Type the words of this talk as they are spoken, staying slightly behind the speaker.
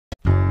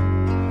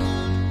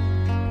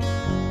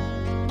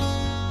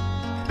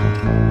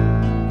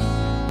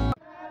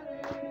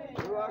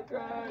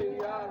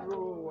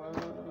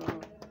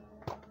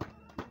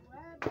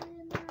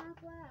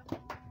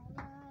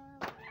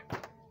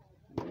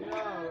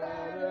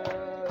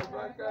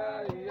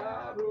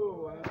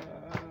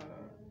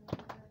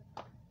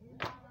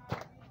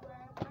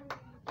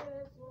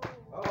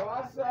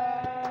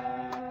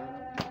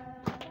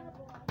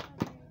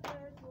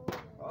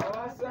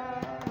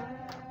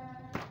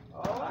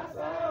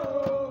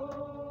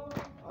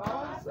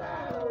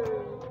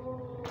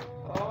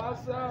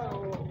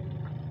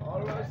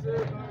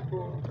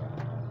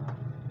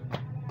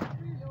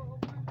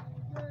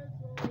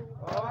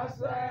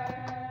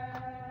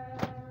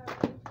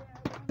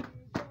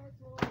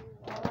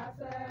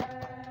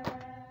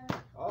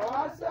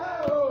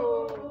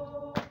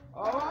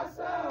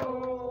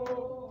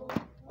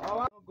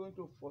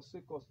To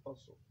forsake us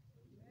also,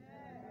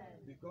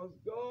 because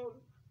God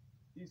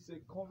is a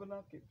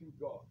covenant keeping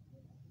God.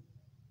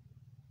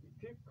 He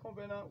keep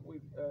covenant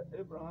with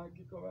Abraham,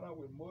 keep covenant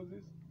with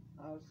Moses,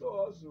 and so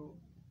also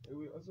He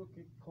will also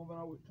keep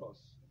covenant with us.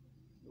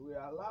 He will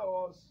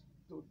allow us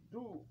to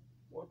do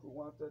what we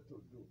wanted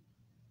to do.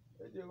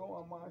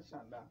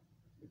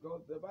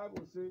 Because the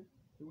Bible says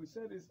He will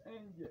send His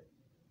angel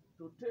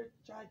to take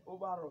charge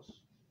over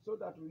us so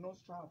that we not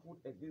strive foot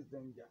against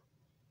danger.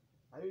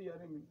 Are you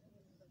hearing me?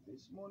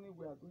 This morning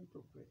we are going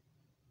to pray.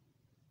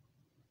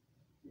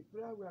 The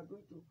prayer we are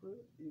going to pray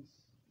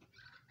is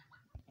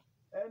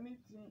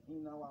anything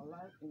in our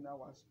life, in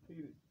our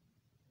spirit,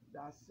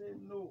 that say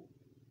no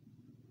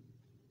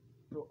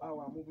to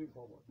our moving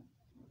forward.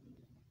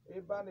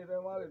 Is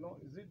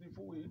it the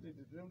food we eat in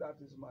the dream that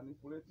is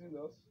manipulating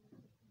us?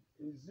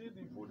 Is it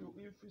the food you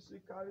eat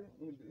physically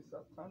in the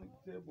satanic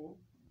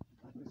table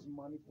that is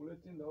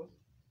manipulating us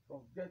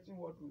from getting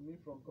what we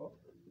need from God?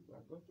 We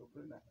are going to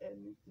pray that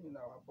anything in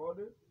our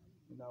body,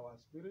 in our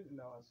spirit, in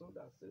our soul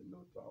that say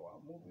no to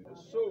our moving, the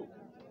soul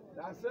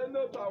that say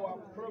no to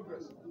our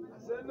progress,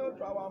 that say no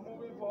to our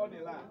moving forward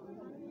in life,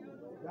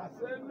 that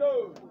say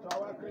no to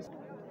our Christian.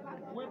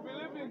 We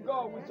believe in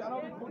God, we shall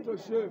not be put to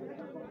shame.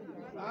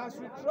 As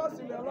we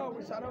trust in the Lord,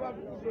 we shall never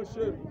be put to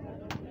shame.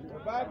 The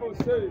Bible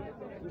says,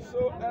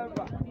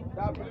 whosoever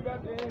that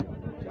believeth in Him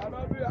shall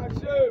not be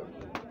ashamed.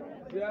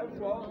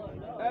 Therefore,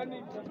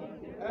 any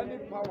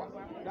power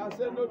that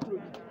say no to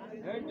it,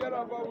 angel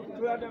of God will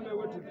clear them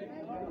away today.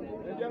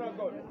 Angel of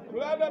God,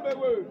 clear them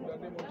away in the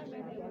name of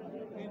Jesus.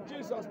 In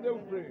Jesus' name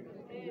we pray.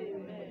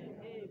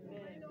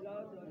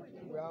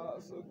 We are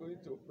also going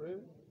to pray.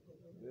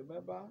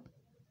 Remember,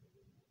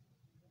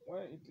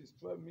 when it is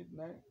 12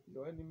 midnight,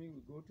 your enemy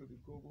will go to the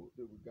Kobo,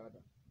 they will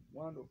gather.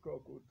 1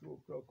 o'clock or 2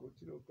 o'clock or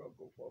 3 o'clock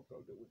or 4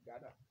 o'clock, they will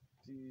gather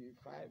till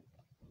 5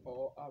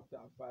 or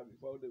after 5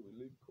 before they will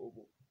leave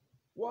Kobo.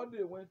 What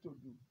they went to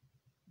do,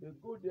 they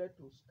go there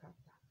to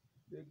scatter.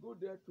 They go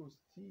there to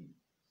steal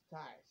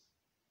styles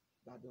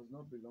that does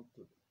not belong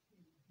to them.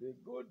 They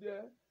go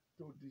there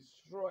to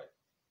destroy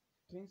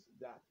things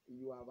that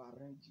you have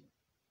arranged.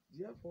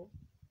 Therefore,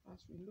 as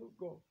we know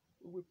God,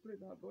 we will pray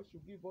that God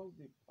should give us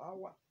the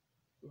power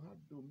to have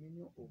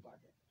dominion over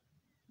them.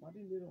 I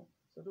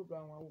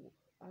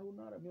will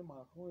not remember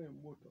my home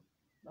motor.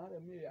 Not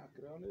remember a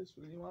creonis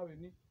with him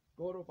having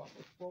God of our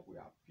spoke we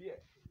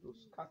appear to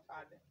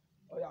scatter them.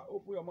 Oh yeah,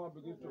 open your mouth,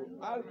 begin to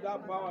ask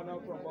that power now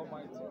from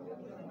Almighty.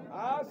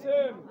 Ask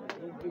Him.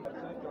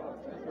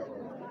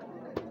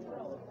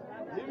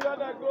 Give you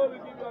the glory,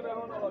 give you the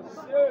honor.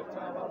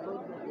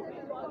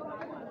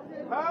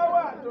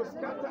 Power to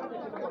scatter the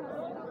kingdom.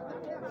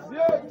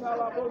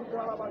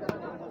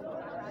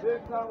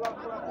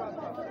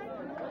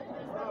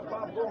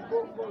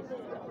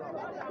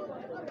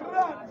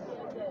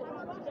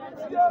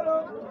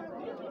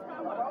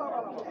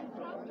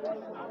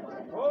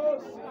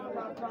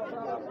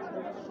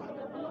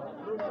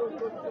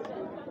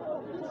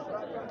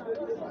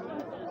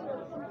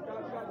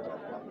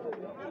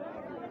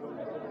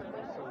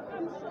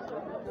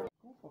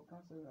 For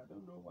cancer, I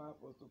don't know why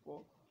Apostle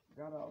Paul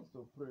got us to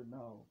pray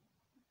now.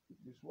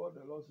 This is what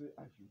the Lord said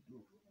I should do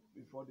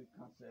before the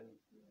cancelling.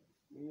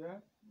 Yeah?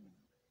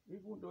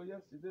 Even though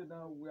yesterday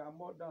now we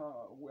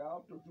are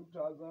up to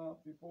 2,000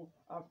 people.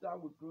 After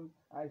we close,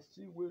 I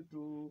still wait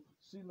to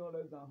see no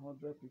less than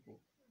 100 people.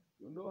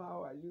 You know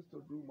how I used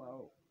to do my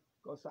own.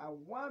 Because I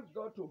want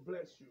God to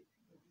bless you.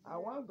 I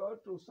want God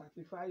to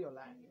sanctify your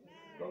life.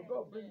 So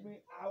God bring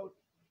me out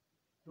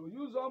to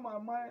use all my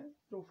mind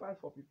to fight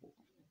for people.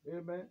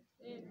 Amen.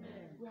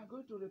 Amen. We are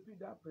going to repeat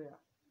that prayer.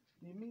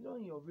 The million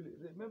in your village.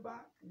 Remember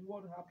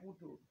what happened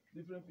to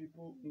different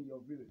people in your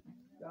village.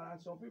 There are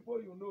some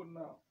people you know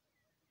now.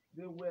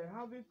 They were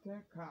having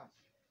 10 cars.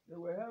 They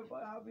were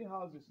having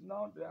houses.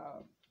 Now they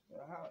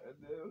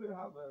only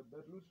have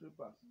bedroom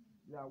sweepers.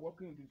 They are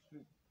walking in the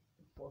street.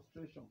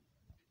 Frustration.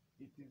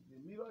 It is the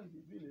mirror in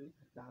the village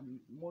that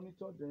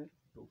monitor them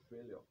to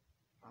failure.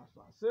 As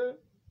I say,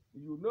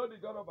 you know the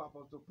God of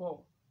Apostle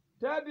Paul.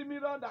 Tell the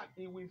mirror that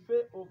it will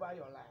fail over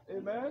your life.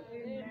 Amen?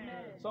 Amen.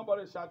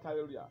 Somebody shout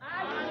hallelujah.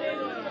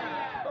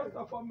 Hallelujah. First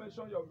of all,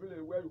 mention your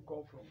village where you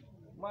come from.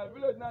 My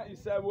village now is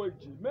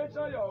Sewoji.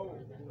 Mention your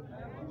own.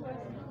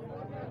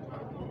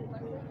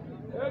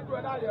 You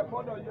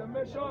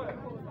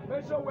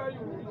mention where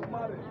you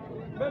marry.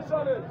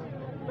 Mention it.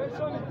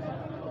 Mention it.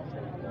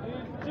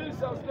 In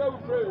Jesus' name we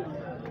pray.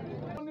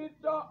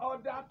 Monitor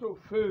order to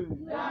fail.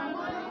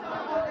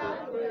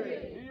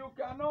 You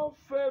cannot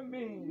fail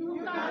me.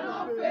 You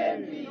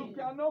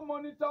cannot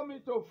monitor me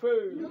to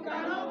fail.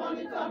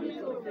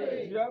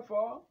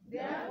 Therefore,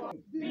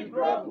 be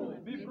broken.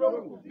 Be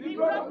broken. Be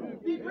broken.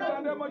 In the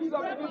name of Jesus,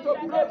 begin to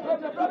pray. Be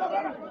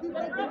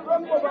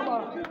broken over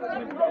man. Be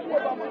broken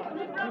over man.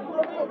 Be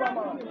broken over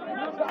man.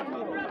 Use that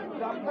meal.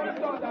 That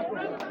monitor that to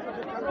fail.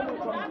 You cannot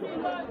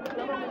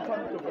monitor me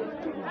to fail. You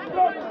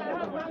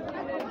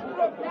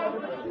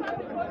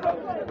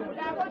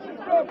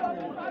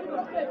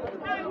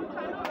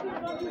cannot monitor me to fail.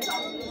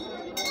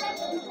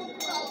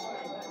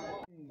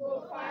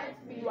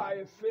 Be You are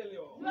a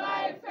failure.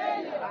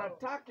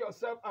 Attack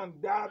yourself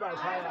and die by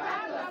fire.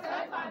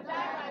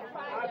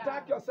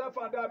 Attack yourself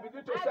and die.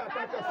 Begin to say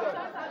attack yourself.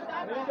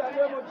 In the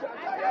name of Jesus.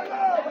 Attack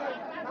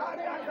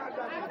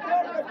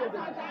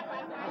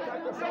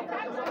yourself.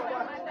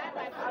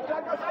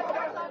 Attack yourself.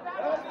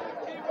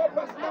 Evil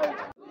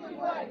personality.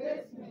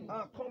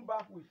 And come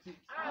back with it.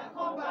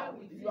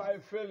 You are a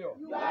failure.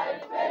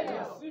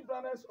 Receive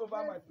blindness over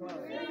my plan.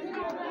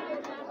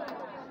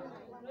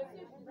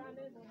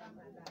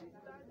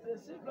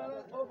 Receive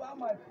blindness over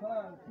my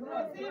plan.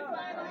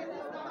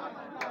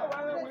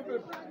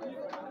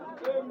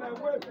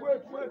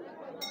 Wait.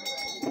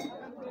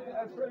 I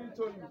explain it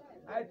to you.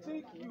 I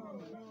think you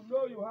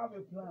know you have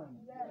a plan.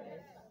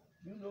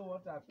 You know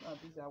what I planned.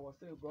 I was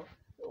saying, God,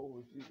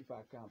 if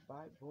I can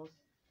buy bus.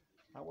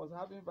 I was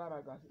having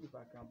paragraphs. If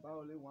I can buy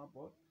only one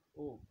pot, I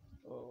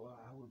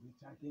will be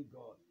thanking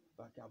God. If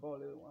I can buy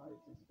only one,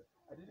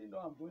 I didn't know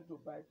I'm going to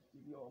buy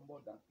 3 or more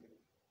than 3.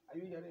 Are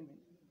you hearing me?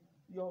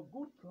 Your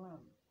good plan.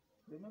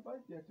 Remember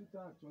the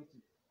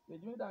 2020. They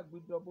made that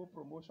good double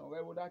promotion.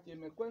 Where would that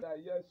came?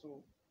 Yes,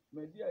 so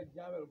maybe a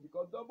jammer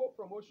because double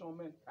promotion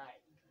meant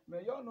time.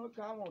 May you know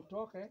come on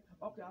talk, eh?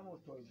 Okay, I'm on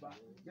talk back.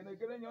 Then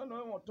again, you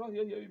know I'm on talk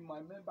here with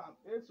my member.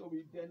 So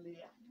we delay.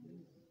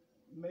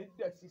 Made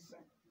the decision.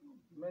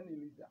 Many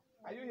leaders.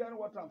 Are you hearing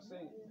what I'm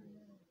saying?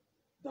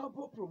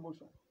 Double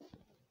promotion.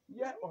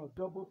 Yeah, or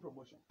double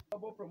promotion.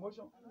 Double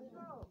promotion.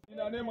 In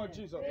the name of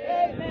Jesus.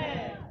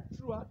 Amen.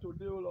 Throughout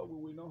today, O Lord, we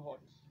will not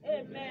hurt.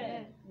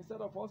 Amen. Instead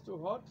of us to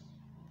hurt,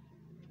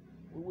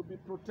 we will be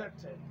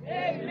protected.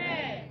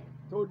 Amen.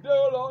 Today,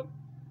 O Lord,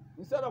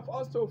 instead of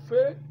us to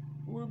fail,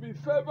 we will be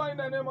favored in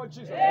the name of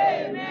Jesus.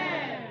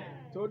 Amen.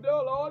 Today,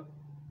 O Lord,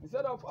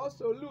 instead of us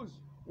to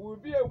lose, we will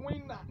be a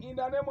winner in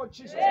the name of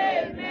Jesus.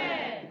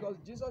 Amen. Because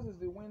Jesus is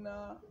the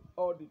winner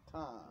all the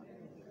time.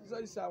 Jesus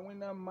is a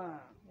winner man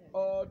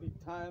all the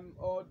time,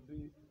 all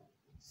the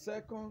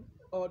second,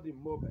 all the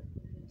moment.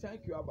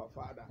 Thank you, Abba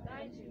Father,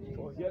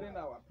 for hearing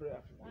our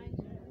prayer.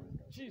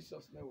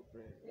 Jesus' name we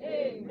pray.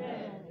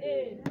 Amen.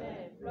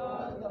 Amen.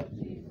 Lord of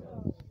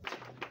Jesus.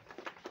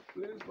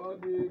 Please, for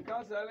the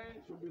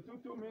counseling, should be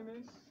 2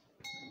 minutes.